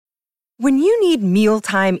When you need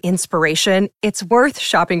mealtime inspiration, it's worth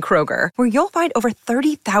shopping Kroger, where you'll find over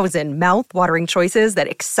 30,000 mouth-watering choices that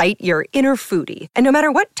excite your inner foodie. And no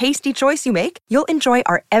matter what tasty choice you make, you'll enjoy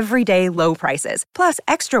our everyday low prices, plus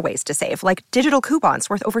extra ways to save, like digital coupons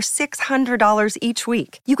worth over $600 each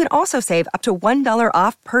week. You can also save up to $1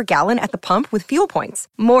 off per gallon at the pump with fuel points.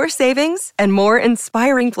 More savings and more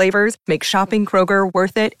inspiring flavors make shopping Kroger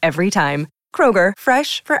worth it every time. Kroger,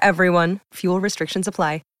 fresh for everyone. Fuel restrictions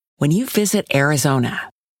apply. When you visit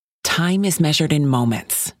Arizona, time is measured in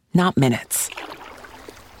moments, not minutes.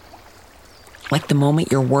 Like the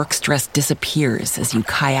moment your work stress disappears as you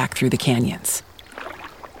kayak through the canyons.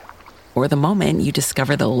 Or the moment you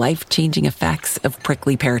discover the life-changing effects of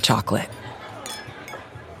prickly pear chocolate.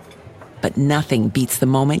 But nothing beats the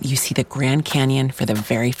moment you see the Grand Canyon for the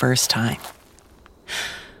very first time.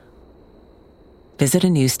 Visit a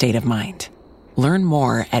new state of mind. Learn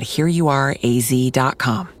more at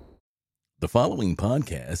hereyouareaz.com. The following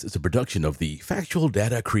podcast is a production of the Factual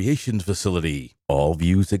Data Creations Facility. All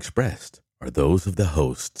views expressed are those of the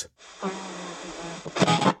host.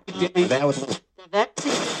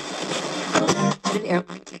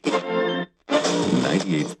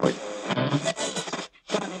 98.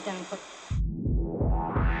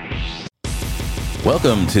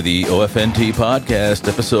 Welcome to the OFNT podcast,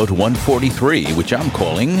 episode 143, which I'm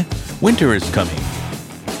calling Winter is Coming.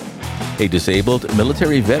 A disabled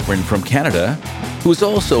military veteran from Canada, who is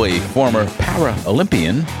also a former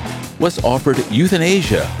para-Olympian, was offered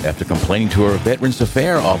euthanasia after complaining to her Veterans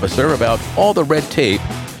Affairs officer about all the red tape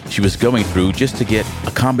she was going through just to get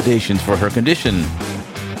accommodations for her condition.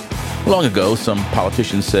 Long ago, some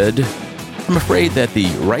politicians said, "I'm afraid that the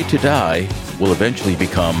right to die will eventually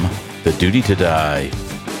become the duty to die."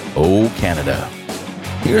 Oh, Canada.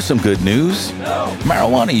 Here's some good news.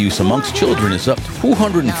 Marijuana use amongst children is up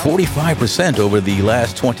 245% over the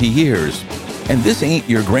last 20 years. And this ain't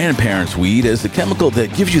your grandparents' weed, as the chemical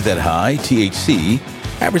that gives you that high, THC,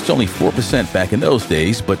 averaged only 4% back in those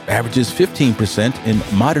days, but averages 15% in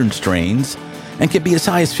modern strains and can be as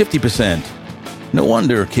high as 50%. No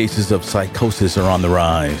wonder cases of psychosis are on the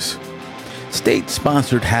rise.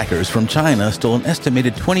 State-sponsored hackers from China stole an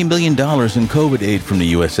estimated $20 million in COVID aid from the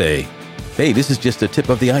USA. Hey, this is just the tip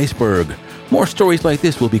of the iceberg. More stories like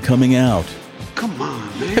this will be coming out. Come on,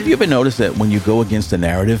 man. Have you ever noticed that when you go against the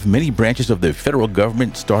narrative, many branches of the federal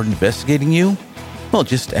government start investigating you? Well,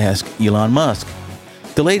 just ask Elon Musk.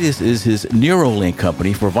 The latest is his Neuralink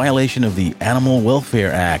company for violation of the Animal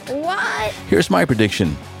Welfare Act. What? Here's my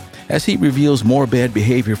prediction. As he reveals more bad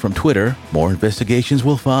behavior from Twitter, more investigations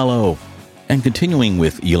will follow. And continuing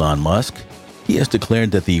with Elon Musk, he has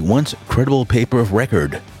declared that the once credible paper of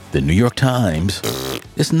record, the New York Times,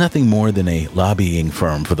 is nothing more than a lobbying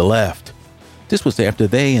firm for the left. This was after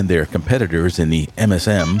they and their competitors in the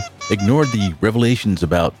MSM ignored the revelations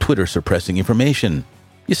about Twitter suppressing information.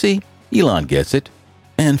 You see, Elon gets it.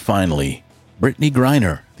 And finally, Brittany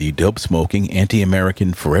Griner, the dope-smoking,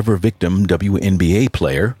 anti-American forever victim WNBA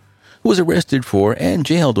player, who was arrested for and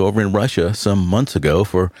jailed over in Russia some months ago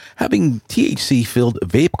for having THC-filled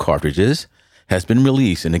vape cartridges, has been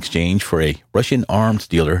released in exchange for a Russian arms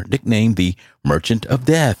dealer nicknamed the Merchant of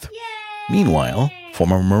Death. Yay! Meanwhile,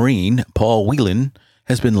 former Marine Paul Whelan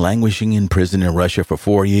has been languishing in prison in Russia for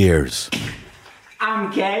 4 years. I'm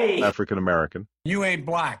gay. African American. You ain't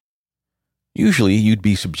black. Usually, you'd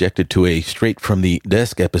be subjected to a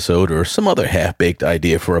straight-from-the-desk episode or some other half-baked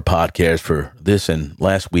idea for a podcast for this and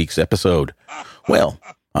last week's episode. Well,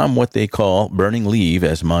 I'm what they call burning leave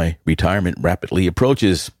as my retirement rapidly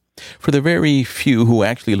approaches. For the very few who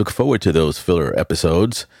actually look forward to those filler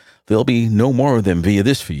episodes, there'll be no more of them via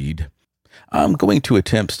this feed. I'm going to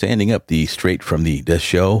attempt standing up the straight-from-the-desk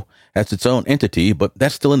show as its own entity, but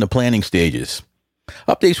that's still in the planning stages.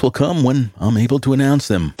 Updates will come when I'm able to announce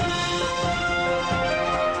them.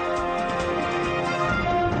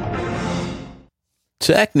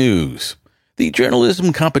 Tech news. The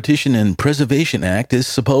Journalism Competition and Preservation Act is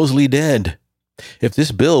supposedly dead. If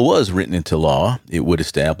this bill was written into law, it would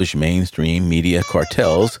establish mainstream media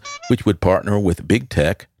cartels which would partner with big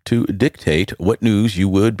tech to dictate what news you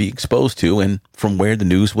would be exposed to and from where the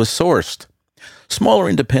news was sourced. Smaller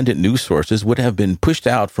independent news sources would have been pushed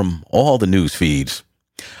out from all the news feeds.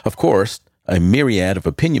 Of course, a myriad of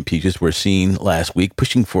opinion pieces were seen last week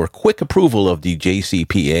pushing for quick approval of the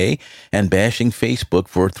JCPA and bashing Facebook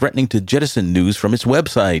for threatening to jettison news from its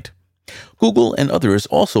website. Google and others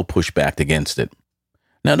also pushed back against it.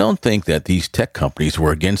 Now, don't think that these tech companies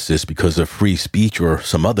were against this because of free speech or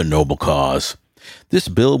some other noble cause. This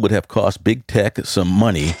bill would have cost big tech some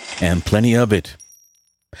money, and plenty of it.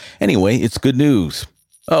 Anyway, it's good news.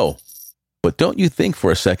 Oh, But don't you think for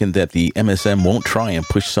a second that the MSM won't try and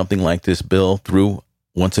push something like this bill through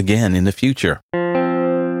once again in the future?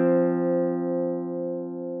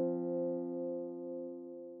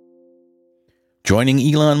 Joining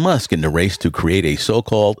Elon Musk in the race to create a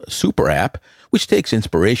so-called super app, which takes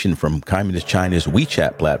inspiration from Communist China's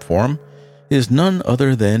WeChat platform, is none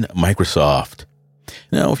other than Microsoft.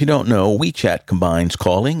 Now, if you don't know, WeChat combines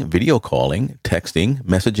calling, video calling, texting,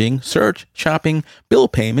 messaging, search, shopping, bill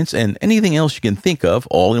payments, and anything else you can think of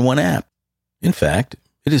all in one app. In fact,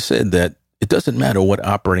 it is said that it doesn't matter what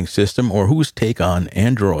operating system or whose take on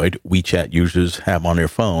Android WeChat users have on their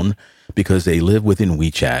phone because they live within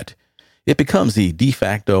WeChat. It becomes the de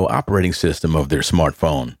facto operating system of their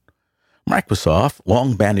smartphone. Microsoft,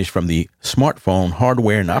 long banished from the smartphone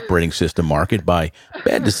hardware and operating system market by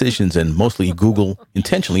bad decisions and mostly Google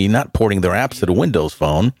intentionally not porting their apps to the Windows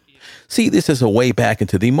Phone, see this as a way back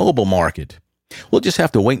into the mobile market. We'll just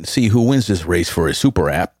have to wait and see who wins this race for a super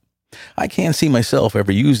app. I can't see myself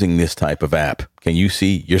ever using this type of app. Can you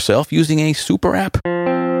see yourself using a super app?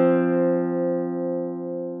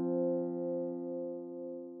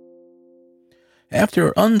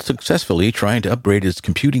 After unsuccessfully trying to upgrade its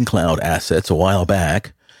computing cloud assets a while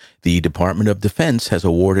back, the Department of Defense has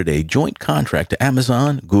awarded a joint contract to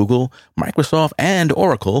Amazon, Google, Microsoft, and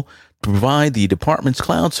Oracle to provide the department's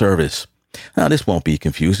cloud service. Now, this won't be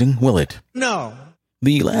confusing, will it? No.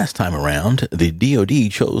 The last time around, the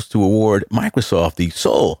DoD chose to award Microsoft the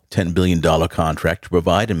sole $10 billion contract to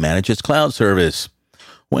provide and manage its cloud service.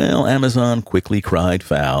 Well, Amazon quickly cried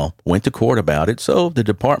foul, went to court about it, so the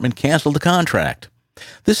department canceled the contract.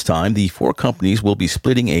 This time, the four companies will be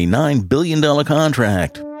splitting a $9 billion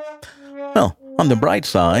contract. Well, on the bright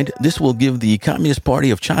side, this will give the Communist Party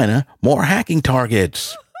of China more hacking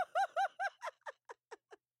targets.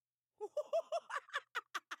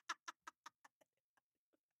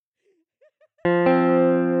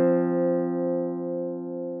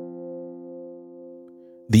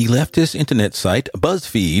 The leftist internet site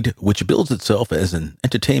BuzzFeed, which bills itself as an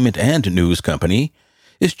entertainment and news company,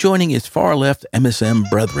 is joining its far-left MSM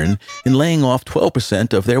brethren in laying off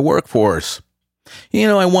 12% of their workforce. You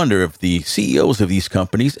know, I wonder if the CEOs of these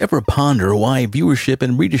companies ever ponder why viewership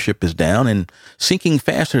and readership is down and sinking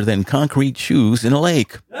faster than concrete shoes in a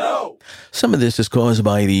lake. No! Some of this is caused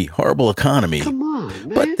by the horrible economy. Come on,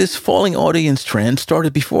 man. But this falling audience trend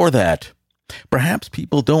started before that. Perhaps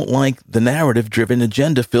people don't like the narrative-driven,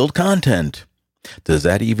 agenda-filled content. Does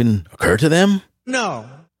that even occur to them? No.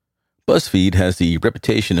 BuzzFeed has the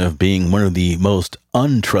reputation of being one of the most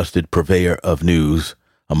untrusted purveyor of news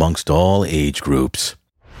amongst all age groups.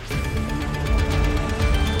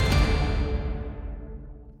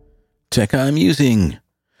 Tech I'm using.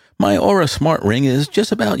 My Aura Smart Ring is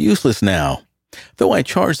just about useless now. Though I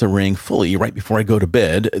charge the ring fully right before I go to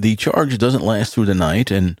bed, the charge doesn't last through the night,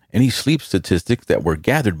 and any sleep statistics that were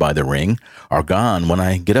gathered by the ring are gone when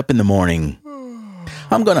I get up in the morning.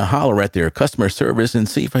 I'm going to holler at their customer service and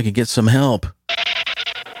see if I can get some help.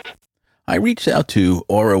 I reached out to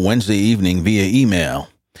Aura Wednesday evening via email.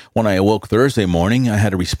 When I awoke Thursday morning, I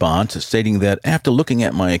had a response stating that after looking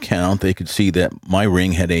at my account, they could see that my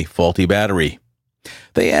ring had a faulty battery.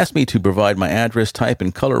 They asked me to provide my address, type,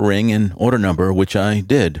 and color ring and order number, which I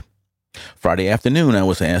did. Friday afternoon, I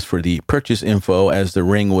was asked for the purchase info as the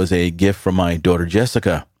ring was a gift from my daughter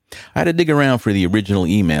Jessica. I had to dig around for the original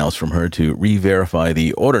emails from her to re-verify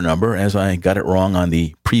the order number as I got it wrong on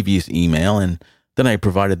the previous email, and then I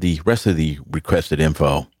provided the rest of the requested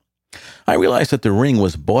info. I realized that the ring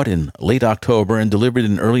was bought in late October and delivered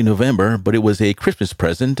in early November, but it was a Christmas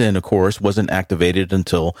present and, of course, wasn't activated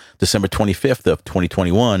until December 25th of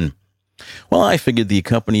 2021. Well, I figured the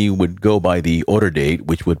company would go by the order date,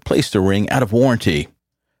 which would place the ring out of warranty.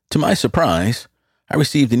 To my surprise, I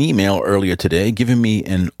received an email earlier today giving me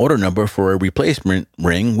an order number for a replacement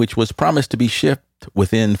ring, which was promised to be shipped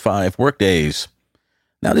within 5 workdays.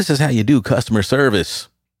 Now, this is how you do customer service.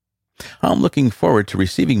 I'm looking forward to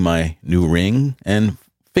receiving my new ring, and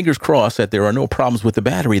fingers crossed that there are no problems with the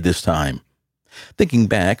battery this time. Thinking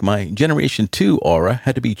back, my Generation 2 Aura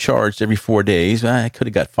had to be charged every 4 days. I could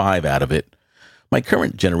have got 5 out of it. My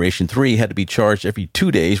current Generation 3 had to be charged every 2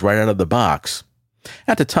 days right out of the box.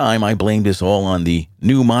 At the time, I blamed this all on the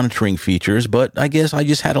new monitoring features, but I guess I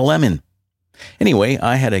just had a lemon. Anyway,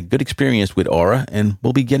 I had a good experience with Aura, and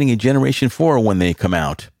we'll be getting a Generation 4 when they come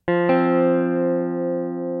out.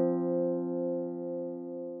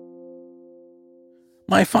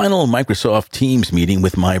 My final Microsoft Teams meeting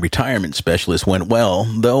with my retirement specialist went well,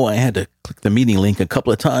 though I had to click the meeting link a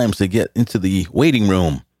couple of times to get into the waiting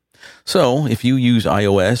room. So, if you use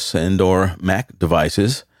iOS and or Mac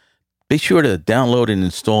devices, Be sure to download and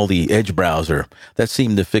install the Edge browser. That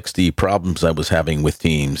seemed to fix the problems I was having with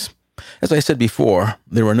Teams. As I said before,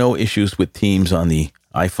 there were no issues with Teams on the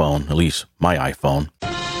iPhone, at least my iPhone.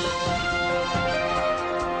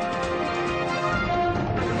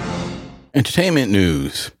 Entertainment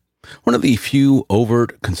news. One of the few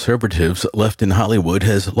overt conservatives left in Hollywood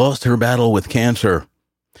has lost her battle with cancer.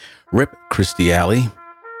 Rip Kirstie Alley.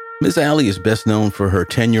 Ms. Alley is best known for her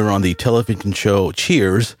tenure on the television show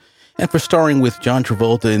Cheers and for starring with John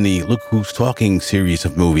Travolta in the Look Who's Talking series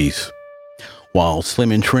of movies. While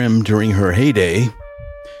slim and trim during her heyday,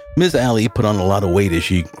 Ms. Alley put on a lot of weight as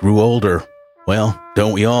she grew older. Well,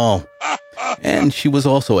 don't we all? And she was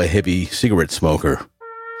also a heavy cigarette smoker.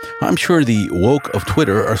 I'm sure the woke of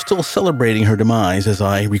Twitter are still celebrating her demise as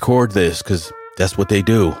I record this, because that's what they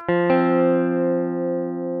do.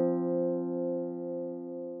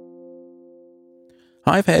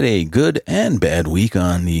 I've had a good and bad week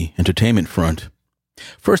on the entertainment front.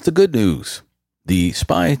 First, the good news. The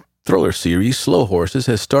spy thriller series Slow Horses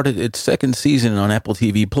has started its second season on Apple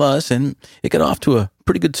TV Plus, and it got off to a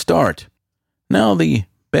pretty good start. Now, the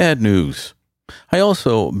bad news. I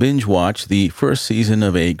also binge-watched the first season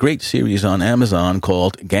of a great series on Amazon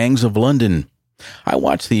called Gangs of London. I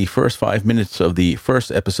watched the first 5 minutes of the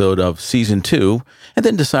first episode of Season 2 and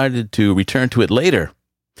then decided to return to it later.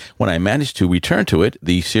 When I managed to return to it,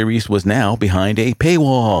 the series was now behind a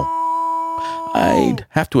paywall. I'd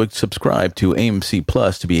have to subscribe to AMC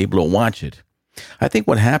Plus to be able to watch it. I think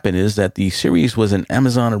what happened is that the series was an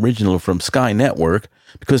Amazon original from Sky Network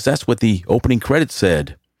because that's what the opening credits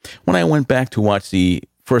said. When I went back to watch the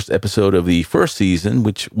first episode of the first season,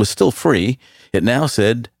 which was still free, it now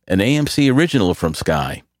said an AMC original from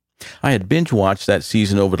Sky. I had binge-watched that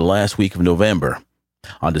season over the last week of November.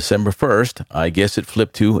 On December 1st, I guess it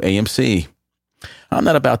flipped to AMC. I'm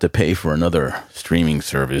not about to pay for another streaming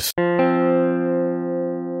service.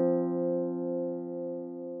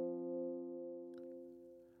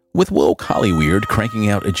 With woke Hollywood cranking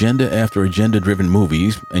out agenda after agenda-driven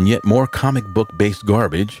movies and yet more comic book-based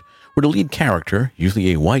garbage, where the lead character,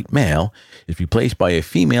 usually a white male, is replaced by a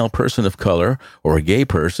female person of color or a gay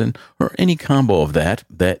person or any combo of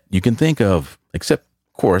that you can think of, except,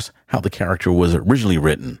 of course, how the character was originally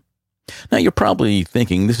written. Now, you're probably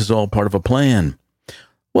thinking this is all part of a plan.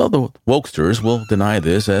 Well, the wokesters will deny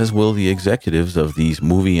this, as will the executives of these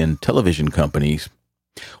movie and television companies.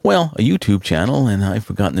 Well, a YouTube channel, and I've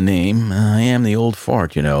forgotten the name, I am the old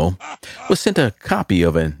fart, was sent a copy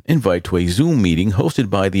of an invite to a Zoom meeting hosted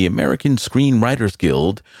by the American Screenwriters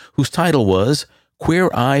Guild, whose title was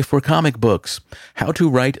Queer Eye for Comic Books, How to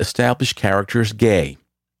Write Established Characters Gay.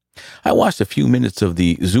 I watched a few minutes of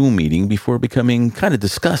the Zoom meeting before becoming kind of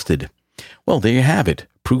disgusted. Well, there you have it,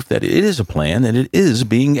 proof that it is a plan and it is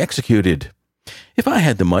being executed. If I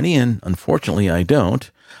had the money, and unfortunately I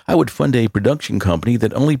don't, I would fund a production company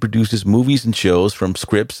that only produces movies and shows from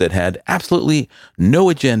scripts that had absolutely no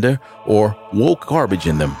agenda or woke garbage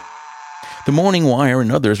in them. The Morning Wire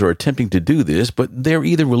and others are attempting to do this, but they're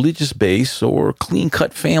either religious-based or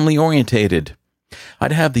clean-cut family-orientated.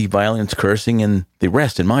 I'd have the violence, cursing, and the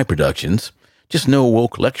rest in my productions, just no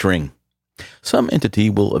woke lecturing. Some entity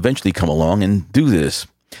will eventually come along and do this.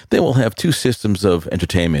 They will have two systems of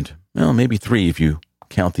entertainment, well, maybe three if you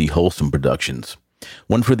count the wholesome productions.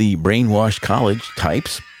 One for the brainwashed college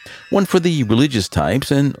types, one for the religious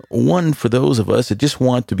types, and one for those of us that just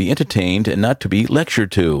want to be entertained and not to be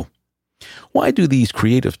lectured to. Why do these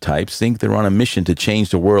creative types think they're on a mission to change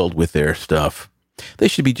the world with their stuff? They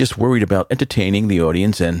should be just worried about entertaining the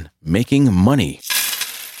audience and making money.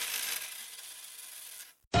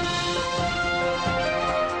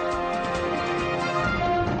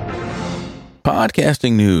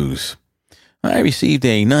 Podcasting news. I received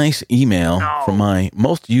a nice email from my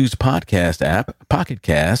most used podcast app, Pocket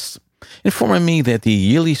Casts, informing me that the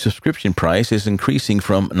yearly subscription price is increasing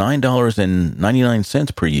from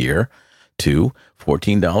 $9.99 per year to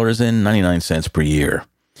 $14.99 per year.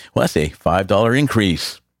 Well, that's a $5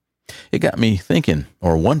 increase. It got me thinking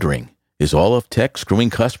or wondering, is all of tech screwing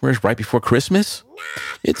customers right before Christmas?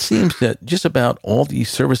 It seems that just about all the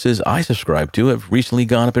services I subscribe to have recently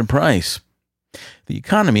gone up in price. The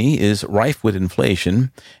economy is rife with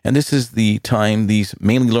inflation, and this is the time these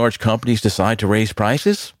mainly large companies decide to raise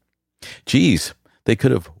prices? Geez, they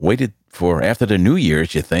could have waited for after the New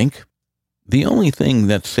Year's, you think? The only thing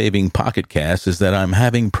that's saving Pocket Cast is that I'm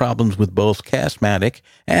having problems with both Castmatic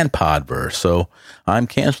and Podverse, so I'm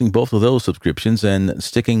canceling both of those subscriptions and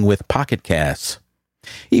sticking with Pocket Casts.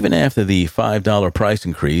 Even after the $5 price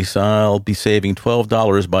increase, I'll be saving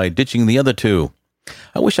 $12 by ditching the other two.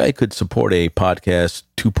 I wish I could support a Podcast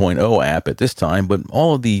 2.0 app at this time, but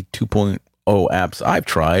all of the 2.0 apps I've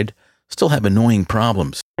tried still have annoying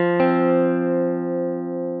problems.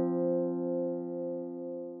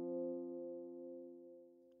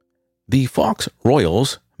 The Fox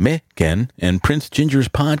Royals, Meghan, and Prince Ginger's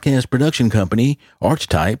podcast production company,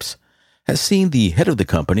 Archetypes, has seen the head of the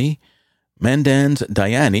company, Mandans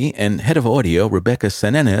Dayani, and head of audio, Rebecca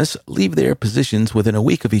Sananes, leave their positions within a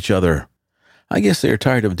week of each other. I guess they're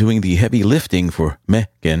tired of doing the heavy lifting for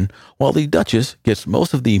Meghan, while the Duchess gets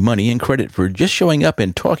most of the money and credit for just showing up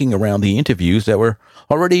and talking around the interviews that were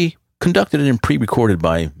already conducted and pre-recorded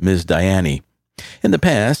by Ms. Dayani. In the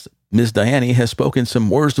past, Ms. Dayani has spoken some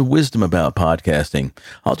words of wisdom about podcasting.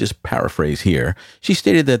 I'll just paraphrase here. She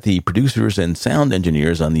stated that the producers and sound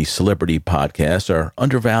engineers on these celebrity podcasts are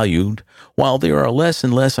undervalued, while there are less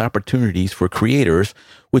and less opportunities for creators,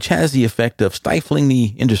 which has the effect of stifling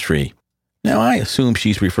the industry. Now, I assume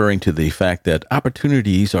she's referring to the fact that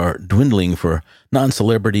opportunities are dwindling for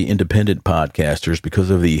non-celebrity independent podcasters because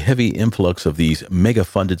of the heavy influx of these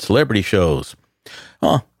mega-funded celebrity shows.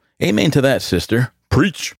 Oh, amen to that, sister.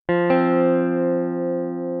 Preach!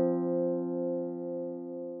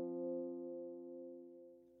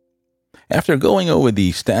 After going over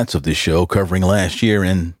the stats of this show covering last year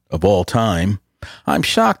and of all time, I'm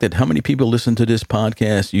shocked at how many people listen to this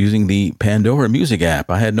podcast using the Pandora Music app.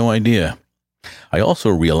 I had no idea. I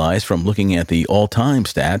also realized from looking at the all-time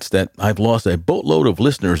stats that I've lost a boatload of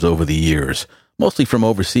listeners over the years, mostly from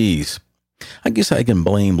overseas. I guess I can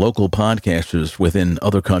blame local podcasters within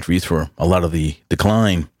other countries for a lot of the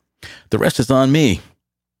decline. The rest is on me.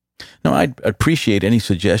 Now, I'd appreciate any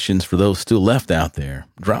suggestions for those still left out there.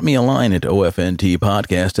 Drop me a line at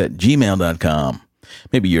ofntpodcast@gmail.com.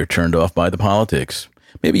 Maybe you're turned off by the politics.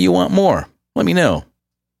 Maybe you want more. Let me know.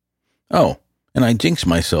 Oh, and I jinxed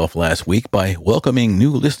myself last week by welcoming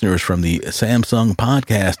new listeners from the Samsung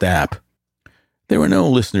Podcast app. There were no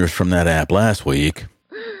listeners from that app last week.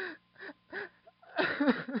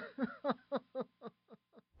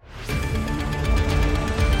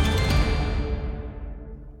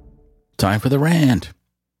 Time for the rant.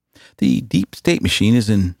 The deep state machine is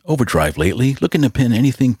in overdrive lately, looking to pin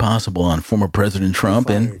anything possible on former President Trump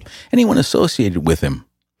and anyone associated with him.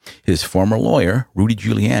 His former lawyer, Rudy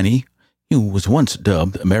Giuliani, who was once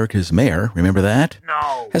dubbed America's mayor, remember that?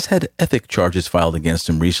 No. Has had ethics charges filed against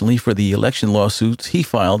him recently for the election lawsuits he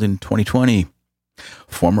filed in 2020.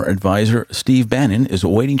 Former advisor Steve Bannon is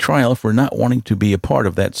awaiting trial for not wanting to be a part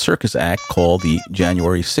of that circus act called the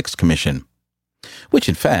January 6th Commission, which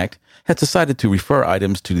in fact has decided to refer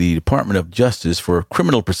items to the Department of Justice for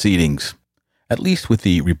criminal proceedings. At least with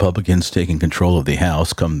the Republicans taking control of the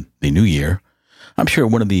House come the new year, I'm sure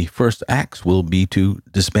one of the first acts will be to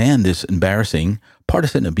disband this embarrassing,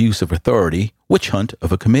 partisan abuse of authority, witch hunt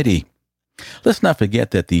of a committee. Let's not forget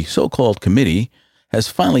that the so-called committee has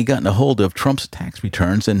finally gotten a hold of Trump's tax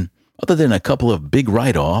returns, and other than a couple of big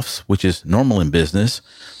write-offs, which is normal in business,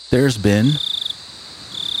 there's been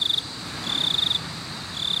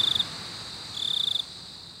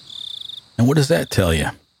And what does that tell you?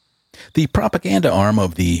 The propaganda arm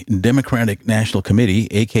of the Democratic National Committee,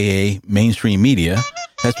 a.k.a. mainstream media,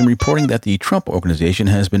 has been reporting that the Trump Organization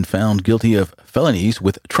has been found guilty of felonies,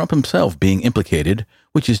 with Trump himself being implicated,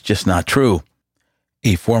 which is just not true.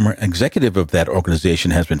 A former executive of that organization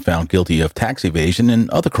has been found guilty of tax evasion and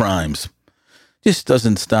other crimes. This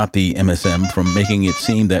doesn't stop the MSM from making it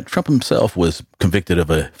seem that Trump himself was convicted of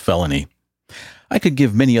a felony. I could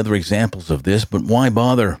give many other examples of this, but why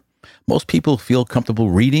bother? Most people feel comfortable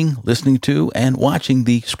reading, listening to, and watching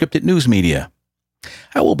the scripted news media.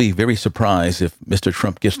 I will be very surprised if Mr.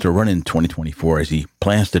 Trump gets to run in 2024 as he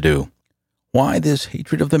plans to do. Why this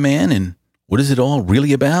hatred of the man, and what is it all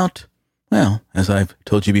really about? Well, as I've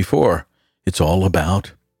told you before, it's all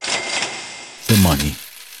about the money.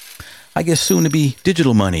 I guess soon to be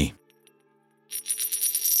digital money.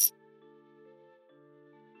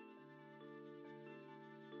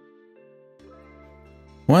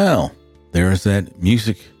 Well, there's that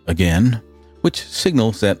music again, which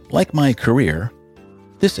signals that, like my career,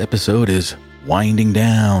 this episode is winding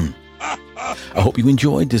down. I hope you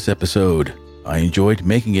enjoyed this episode. I enjoyed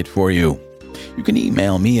making it for you. You can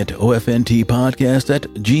email me at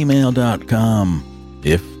ofntpodcast@gmail.com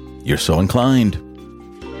if you're so inclined.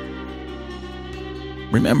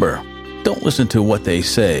 Remember, don't listen to what they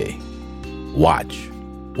say. Watch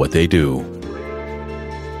what they do.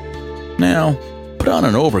 Now, put on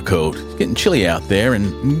an overcoat. It's getting chilly out there,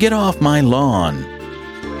 and get off my lawn.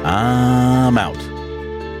 I'm out.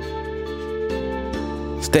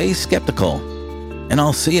 Stay skeptical, and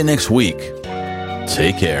I'll see you next week.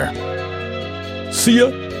 Take care. See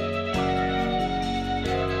ya.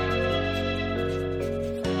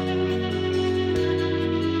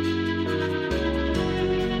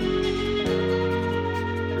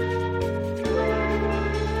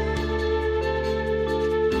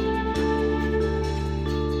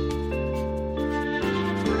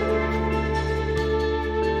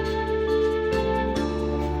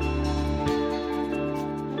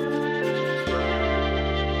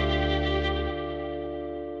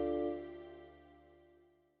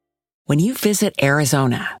 When you visit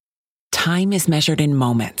Arizona, time is measured in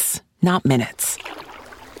moments, not minutes.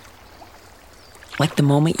 Like the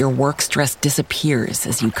moment your work stress disappears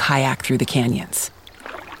as you kayak through the canyons.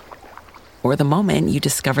 Or the moment you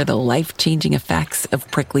discover the life-changing effects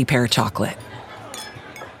of prickly pear chocolate.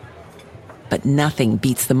 But nothing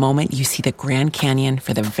beats the moment you see the Grand Canyon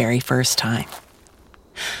for the very first time.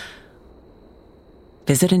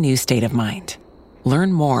 Visit a new state of mind.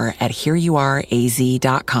 Learn more at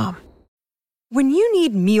hereyouareaz.com. When you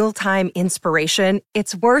need mealtime inspiration,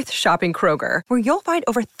 it's worth shopping Kroger, where you'll find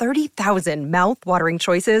over 30,000 mouth-watering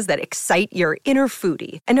choices that excite your inner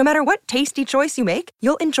foodie. And no matter what tasty choice you make,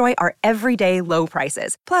 you'll enjoy our everyday low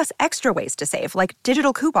prices, plus extra ways to save, like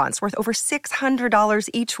digital coupons worth over $600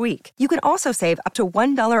 each week. You can also save up to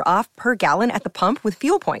 $1 off per gallon at the pump with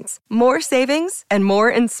fuel points. More savings and more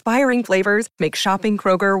inspiring flavors make shopping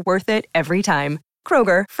Kroger worth it every time.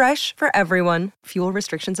 Kroger, fresh for everyone. Fuel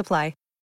restrictions apply.